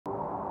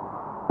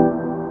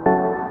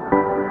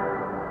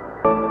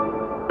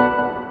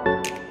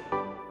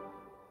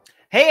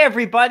Hey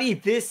everybody,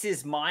 this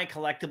is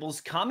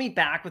MyCollectables coming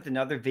back with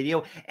another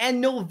video,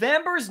 and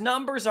November's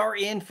numbers are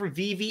in for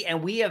Veve,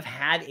 and we have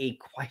had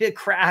quite a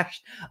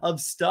crash of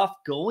stuff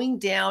going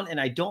down, and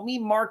I don't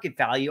mean market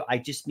value, I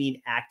just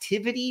mean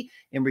activity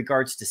in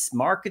regards to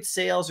market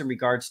sales, in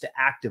regards to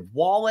active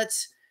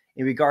wallets,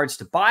 in regards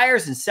to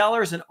buyers and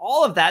sellers and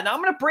all of that. And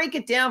I'm going to break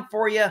it down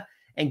for you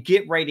and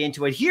get right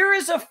into it. Here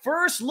is a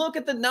first look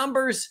at the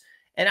numbers,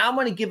 and I'm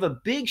going to give a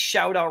big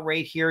shout out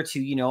right here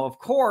to, of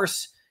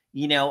course,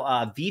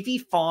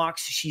 Veve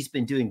Fox. She's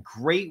been doing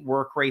great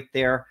work right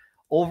there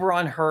over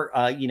on her,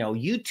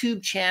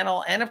 YouTube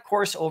channel. And of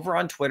course, over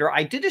on Twitter.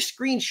 I did a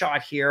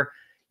screenshot here,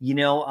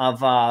 of,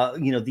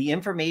 the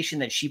information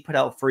that she put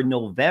out for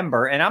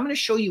November. And I'm going to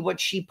show you what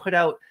she put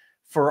out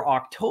for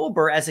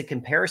October as a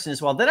comparison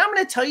as well. Then I'm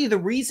going to tell you the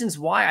reasons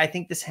why I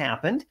think this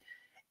happened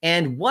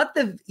and what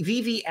the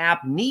Veve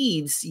app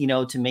needs,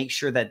 to make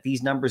sure that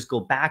these numbers go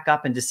back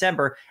up in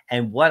December,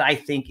 and what I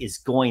think is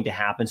going to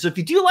happen. So if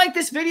you do like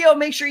this video,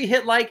 make sure you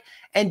hit like,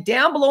 and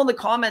down below in the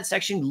comment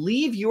section,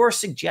 leave your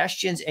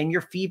suggestions and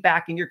your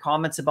feedback and your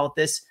comments about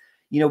this.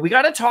 We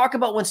got to talk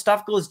about when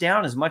stuff goes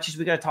down as much as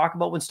we got to talk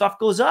about when stuff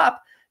goes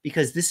up,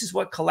 because this is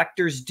what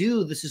collectors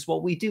do. This is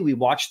what we do. We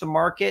watch the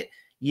market.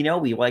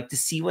 We like to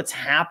see what's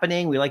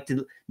happening. We like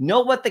to know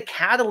what the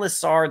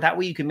catalysts are. That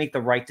way you can make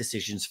the right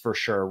decisions for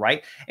sure,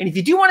 right? And if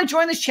you do want to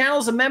join this channel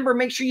as a member,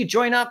 make sure you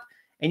join up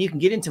and you can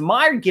get into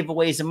my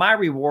giveaways and my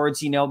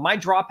rewards. My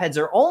drop heads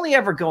are only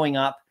ever going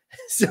up.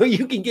 So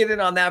you can get in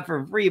on that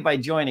for free by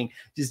joining.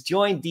 Just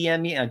join,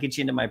 DM me, and I'll get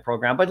you into my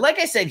program. But like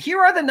I said,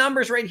 here are the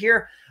numbers right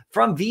here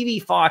from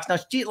Veve Fox. Now,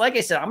 like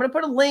I said, I'm going to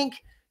put a link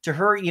to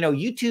her,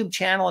 YouTube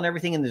channel and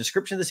everything in the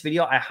description of this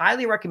video. I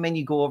highly recommend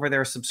you go over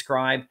there,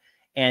 subscribe.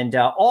 And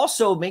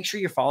also make sure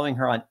you're following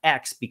her on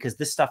X, because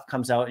this stuff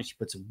comes out and she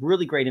puts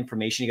really great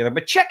information together.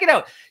 But check it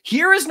out.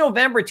 Here is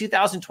November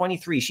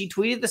 2023. She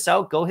tweeted this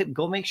out.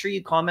 Go make sure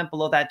you comment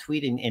below that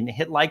tweet and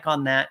hit like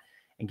on that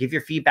and give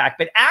your feedback.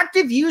 But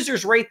active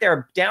users right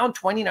there, down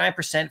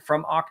 29%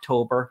 from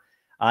October.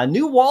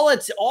 New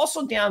wallets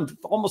also down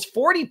almost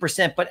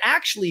 40%. But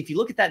actually, if you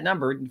look at that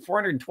number,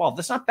 412,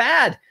 that's not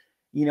bad.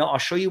 I'll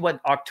show you what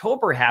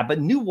October had.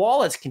 But new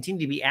wallets continue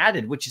to be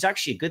added, which is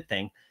actually a good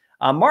thing.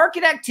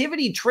 Market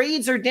activity,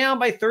 trades are down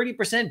by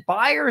 30%.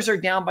 Buyers are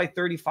down by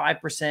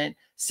 35%.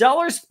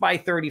 Sellers by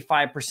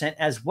 35%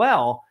 as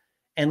well.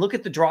 And look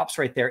at the drops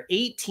right there.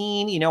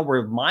 18,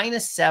 we're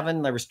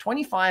 -7. There was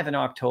 25 in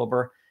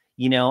October,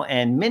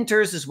 and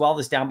Minters as well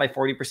is down by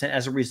 40%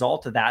 as a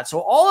result of that.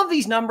 So all of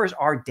these numbers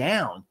are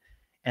down,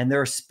 and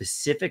there are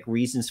specific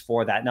reasons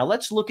for that. Now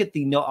let's look at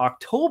the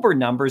October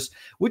numbers,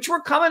 which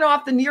were coming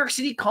off the New York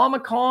City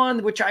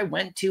Comic-Con, which I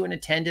went to and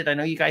attended. I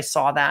know you guys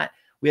saw that.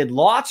 We had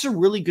lots of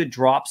really good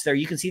drops there.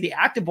 You can see the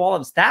active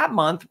wallets that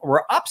month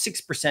were up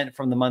 6%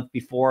 from the month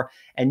before.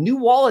 And new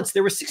wallets,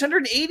 there were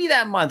 680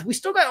 that month. We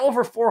still got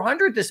over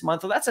 400 this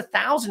month. So that's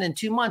 1,000 in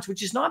 2 months,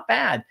 which is not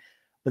bad.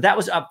 But that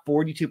was up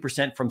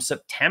 42% from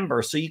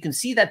September. So you can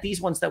see that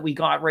these ones that we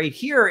got right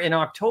here in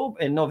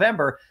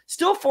November,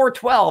 still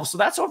 412. So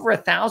that's over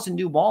 1,000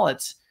 new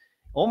wallets.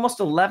 Almost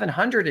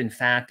 1,100, in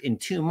fact, in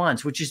 2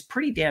 months, which is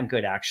pretty damn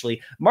good,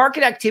 actually.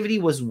 Market activity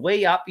was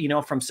way up,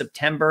 from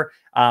September.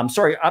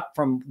 Up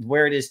from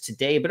where it is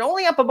today, but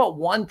only up about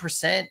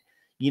 1%,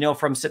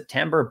 from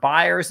September.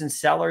 Buyers and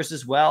sellers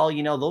as well.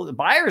 The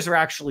buyers are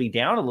actually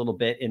down a little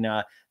bit in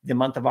the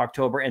month of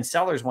October, and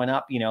sellers went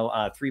up,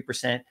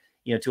 3%,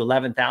 to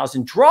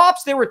 11,000.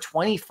 Drops, there were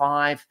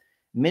 25.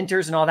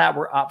 Minters and all that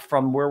were up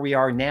from where we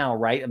are now,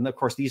 right? And of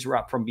course, these were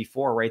up from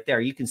before right there.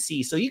 You can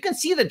see. So you can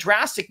see the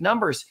drastic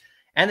numbers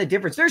and the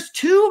difference. There's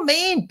two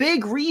main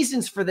big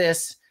reasons for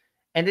this,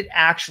 and it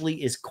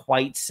actually is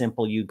quite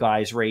simple, you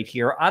guys, right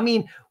here. I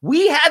mean,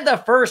 we had the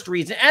first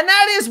reason, and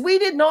that is we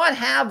did not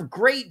have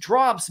great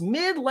drops,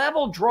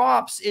 mid-level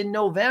drops in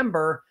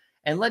November.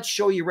 And let's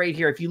show you right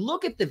here. If you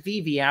look at the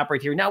Veve app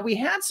right here, now we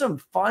had some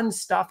fun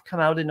stuff come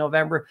out in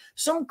November,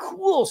 some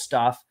cool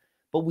stuff,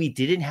 but we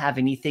didn't have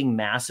anything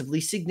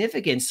massively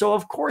significant. So,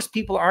 of course,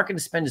 people aren't going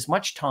to spend as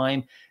much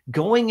time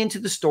going into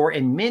the store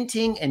and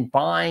minting and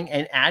buying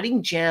and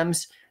adding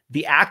gems.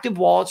 The active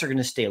wallets are going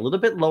to stay a little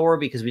bit lower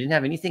because we didn't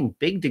have anything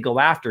big to go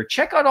after.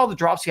 Check out all the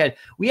drops we had.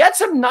 We had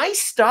some nice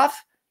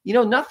stuff.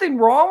 Nothing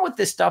wrong with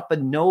this stuff,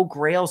 but no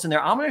grails in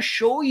there. I'm going to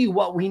show you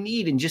what we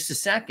need in just a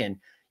second.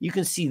 You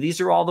can see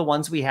these are all the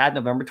ones we had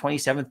November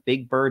 27th,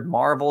 Big Bird,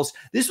 Marvels.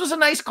 This was a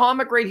nice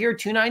comic right here,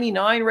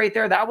 $2.99 right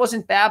there. That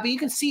wasn't bad, but you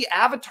can see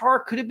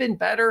Avatar could have been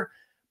better,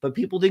 but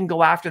people didn't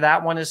go after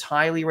that one as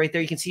highly right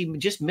there. You can see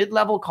just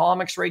mid-level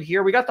comics right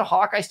here. We got the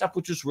Hawkeye stuff,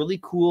 which was really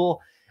cool.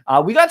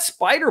 We got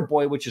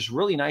Spider-Boy, which is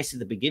really nice at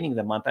the beginning of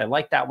the month. I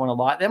like that one a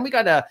lot. Then we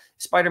got a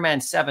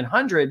Spider-Man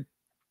 700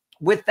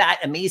 with that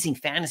amazing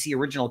fantasy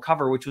original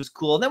cover, which was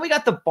cool. And then we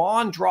got the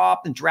Bond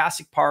drop and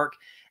Jurassic Park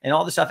and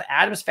all this stuff.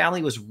 Addams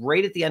Family was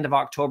right at the end of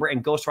October,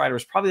 and Ghost Rider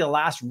was probably the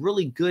last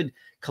really good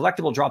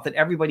collectible drop that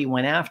everybody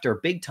went after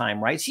big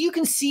time, right? So you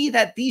can see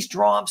that these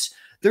drops,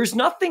 there's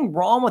nothing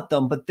wrong with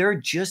them, but they're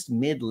just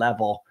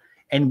mid-level.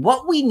 And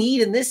what we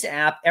need in this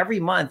app every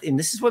month, and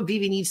this is what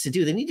Veve needs to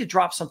do, they need to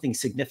drop something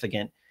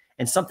significant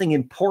and something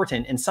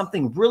important and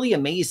something really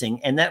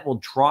amazing, and that will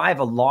drive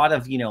a lot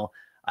of,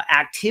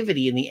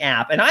 activity in the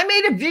app. And I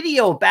made a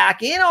video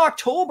back in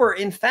October,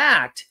 in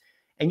fact,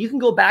 and you can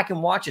go back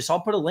and watch this.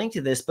 I'll put a link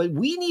to this, but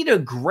we need a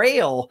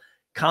grail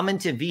coming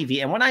to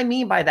Veve. And what I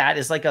mean by that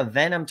is like a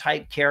Venom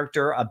type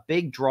character, a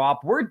big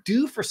drop. We're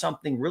due for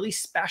something really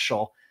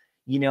special,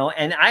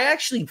 and I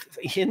actually,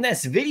 in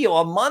this video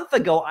a month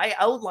ago, I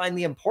outlined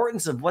the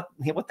importance of what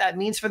that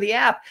means for the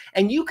app.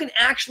 And you can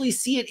actually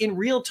see it in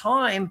real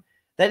time,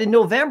 that in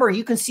November,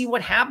 you can see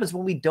what happens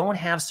when we don't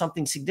have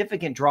something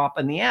significant drop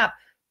in the app.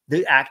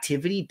 The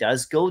activity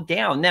does go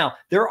down. Now,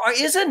 there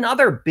is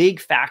another big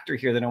factor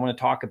here that I want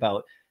to talk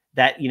about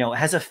that,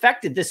 has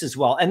affected this as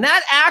well. And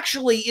that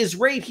actually is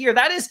right here.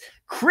 That is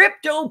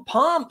crypto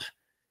pump.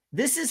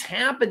 This has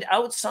happened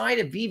outside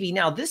of Veve.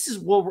 Now,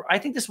 I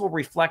think this will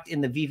reflect in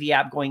the Veve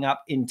app going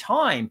up in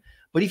time.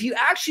 But if you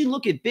actually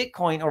look at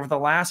Bitcoin over the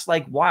last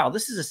while,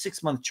 this is a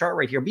 6-month chart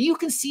right here, but you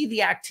can see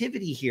the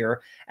activity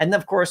here. And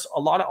of course,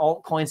 a lot of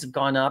altcoins have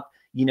gone up,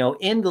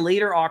 in the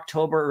later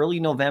October, early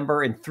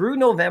November, and through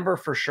November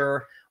for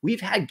sure.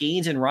 We've had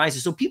gains and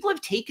rises. So people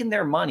have taken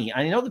their money.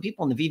 I know the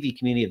people in the Veve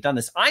community have done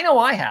this. I know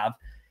I have.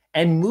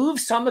 And moved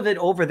some of it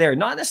over there,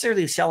 not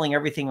necessarily selling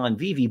everything on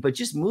Veve, but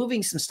just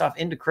moving some stuff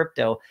into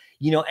crypto,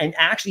 and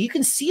actually you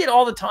can see it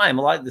all the time.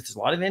 There's a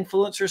lot of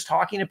influencers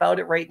talking about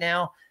it right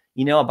now,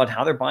 about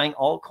how they're buying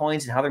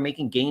altcoins and how they're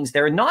making gains.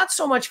 They're not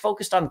so much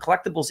focused on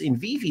collectibles in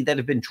Veve that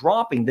have been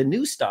dropping the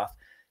new stuff.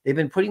 They've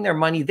been putting their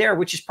money there,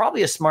 which is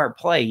probably a smart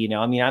play.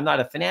 I'm not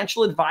a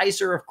financial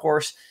advisor, of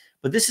course,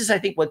 but this is, I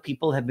think, what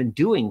people have been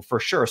doing for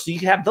sure. So you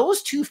can have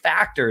those two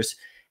factors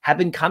have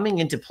been coming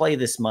into play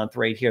this month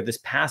right here, this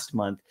past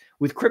month,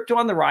 with crypto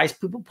on the rise,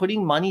 people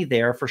putting money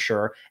there for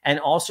sure. And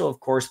also,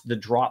 of course, the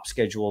drop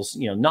schedules,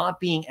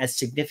 not being as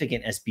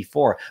significant as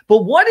before.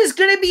 But what is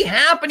going to be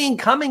happening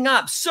coming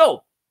up?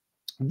 So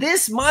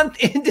this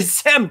month in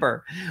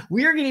December,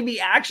 we are going to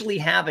be actually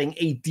having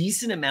a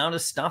decent amount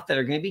of stuff that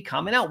are going to be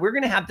coming out. We're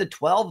going to have the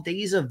 12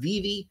 days of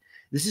Veve.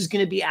 This is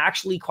going to be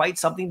actually quite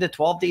something, the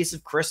 12 days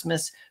of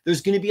Christmas.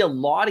 There's going to be a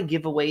lot of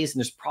giveaways, and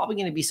there's probably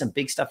going to be some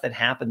big stuff that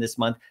happened this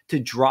month to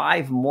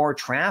drive more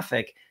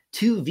traffic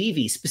to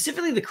Veve.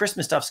 Specifically, the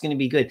Christmas stuff is going to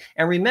be good.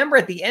 And remember,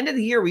 at the end of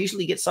the year, we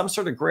usually get some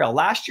sort of grail.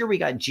 Last year, we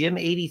got Jim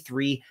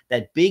 83,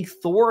 that big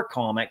Thor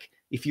comic.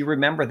 If you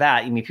remember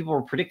that, people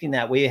were predicting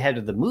that way ahead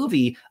of the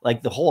movie,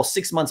 like the whole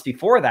 6 months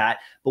before that.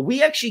 But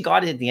we actually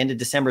got it at the end of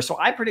December. So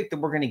I predict that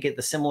we're going to get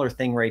the similar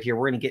thing right here.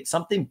 We're going to get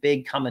something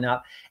big coming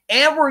up.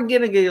 And we're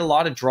going to get a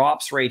lot of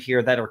drops right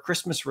here that are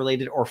Christmas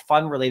related or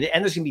fun related.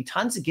 And there's going to be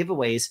tons of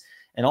giveaways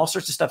and all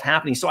sorts of stuff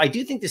happening. So I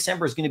do think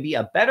December is going to be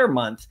a better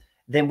month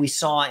than we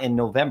saw in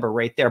November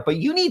right there. But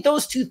you need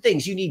those two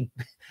things. Veve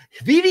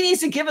needs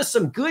to give us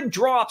some good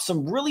drops,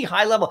 some really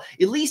high level,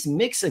 at least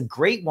mix a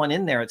great one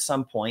in there at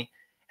some point.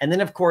 And then,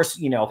 of course,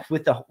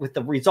 with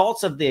the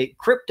results of the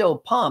crypto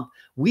pump,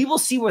 we will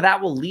see where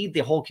that will lead the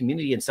whole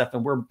community and stuff.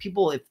 And where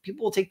if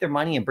people will take their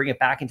money and bring it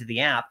back into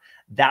the app,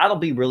 that'll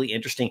be really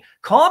interesting.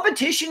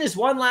 Competition is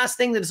one last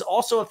thing that is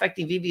also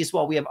affecting Veve as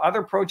well. We have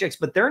other projects,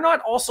 but they're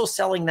not also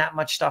selling that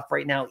much stuff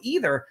right now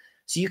either.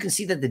 So you can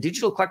see that the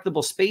digital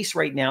collectible space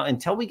right now,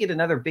 until we get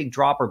another big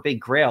drop or big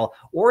grail,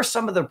 or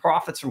some of the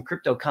profits from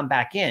crypto come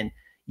back in,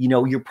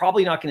 you're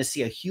probably not going to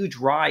see a huge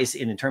rise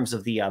in terms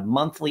of the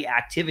monthly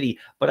activity.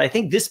 But I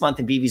think this month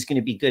in Veve is going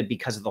to be good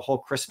because of the whole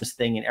Christmas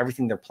thing and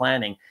everything they're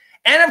planning.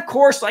 And of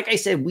course, like I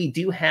said, we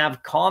do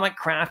have comic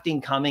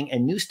crafting coming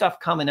and new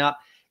stuff coming up.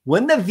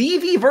 When the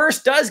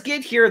Veveverse does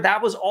get here,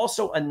 that was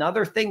also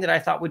another thing that I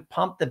thought would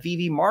pump the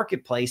Veve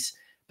marketplace.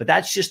 But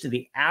that's just to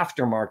the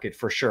aftermarket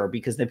for sure,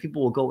 because then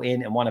people will go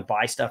in and want to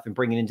buy stuff and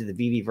bring it into the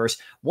Veveverse.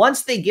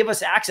 Once they give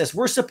us access,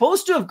 we're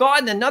supposed to have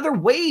gotten another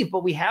wave,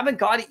 but we haven't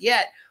got it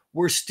yet.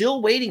 We're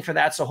still waiting for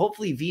that. So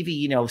hopefully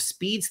Veve,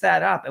 speeds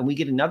that up and we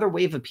get another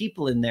wave of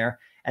people in there.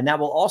 And that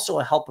will also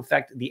help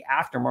affect the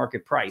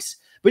aftermarket price.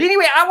 But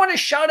anyway, I want to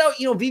shout out,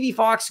 Veve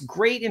Fox.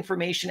 Great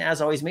information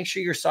as always. Make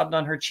sure you're subbed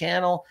on her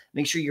channel.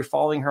 Make sure you're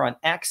following her on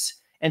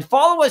X. And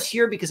follow us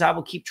here because I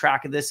will keep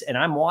track of this. And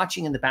I'm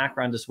watching in the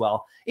background as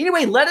well.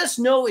 Anyway, let us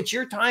know. It's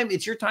your time.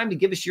 It's your time to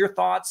give us your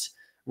thoughts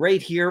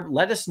right here.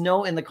 Let us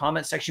know in the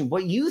comment section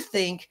what you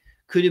think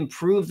could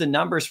improve the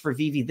numbers for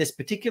Veve this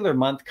particular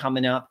month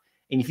coming up.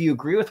 And if you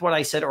agree with what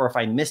I said or if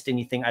I missed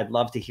anything, I'd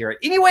love to hear it.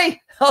 Anyway,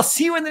 I'll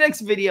see you in the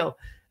next video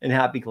and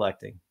happy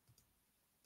collecting.